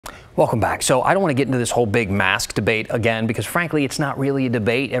Welcome back. So I don't want to get into this whole big mask debate again, because frankly, it's not really a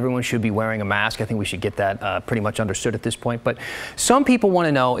debate. Everyone should be wearing a mask. I think we should get that pretty much understood at this point. But some people want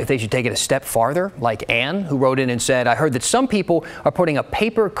to know if they should take it a step farther, like Ann, who wrote in and said, I heard that some people are putting a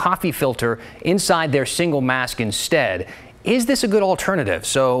paper coffee filter inside their single mask instead. Is this a good alternative?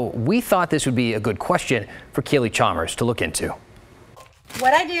 So we thought this would be a good question for Keely Chalmers to look into.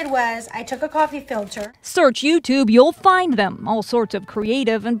 What I did was I took a coffee filter. Search YouTube, you'll find them. All sorts of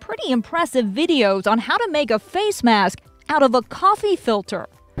creative and pretty impressive videos on how to make a face mask out of a coffee filter.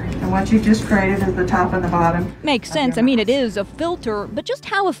 And what you just created is the top and the bottom. Makes sense. I mean, it is a filter, but just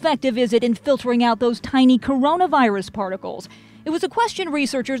how effective is it in filtering out those tiny coronavirus particles? It was a question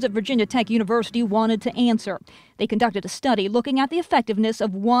researchers at Virginia Tech University wanted to answer. They conducted a study looking at the effectiveness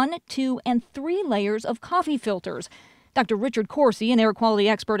of 1, 2, and 3 layers of coffee filters. Dr. Richard Corsi, an air quality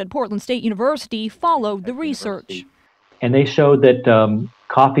expert at Portland State University, followed the research. And they showed that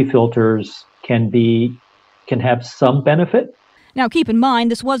coffee filters can have some benefit. Now, keep in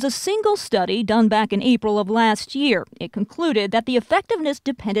mind, this was a single study done back in April of last year. It concluded that the effectiveness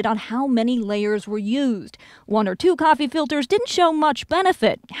depended on how many layers were used. 1 or 2 coffee filters didn't show much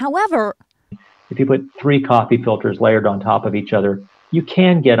benefit. However, if you put 3 coffee filters layered on top of each other, you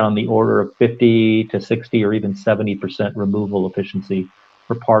can get on the order of 50 to 60 or even 70% removal efficiency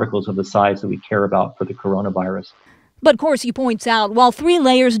for particles of the size that we care about for the coronavirus. But Corsi points out, while 3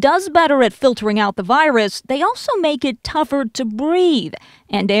 layers does better at filtering out the virus, they also make it tougher to breathe,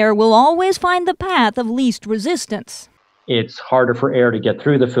 and air will always find the path of least resistance. It's harder for air to get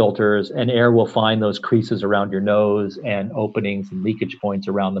through the filters, and air will find those creases around your nose and openings and leakage points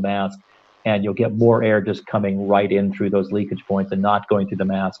around the mask. And you'll get more air just coming right in through those leakage points and not going through the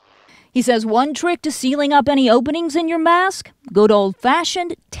mask. He says one trick to sealing up any openings in your mask, good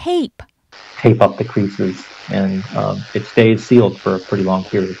old-fashioned tape. Tape up the creases, and it stays sealed for a pretty long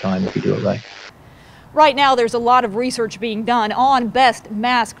period of time if you do it right. Right now, there's a lot of research being done on best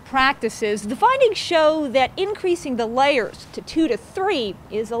mask practices. The findings show that increasing the layers to 2 to 3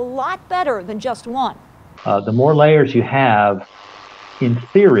 is a lot better than just 1. The more layers you have, in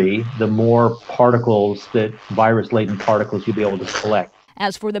theory, the more particles, that virus-laden particles, you'll be able to collect.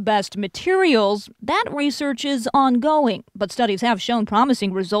 As for the best materials, that research is ongoing, but studies have shown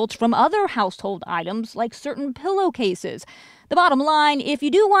promising results from other household items like certain pillowcases. The bottom line, if you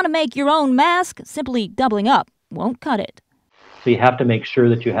do want to make your own mask, simply doubling up won't cut it. So you have to make sure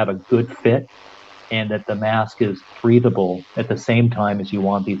that you have a good fit and that the mask is breathable at the same time as you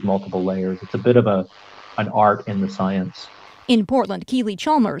want these multiple layers. It's a bit of an art in the science. In Portland, Keely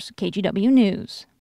Chalmers, KGW News.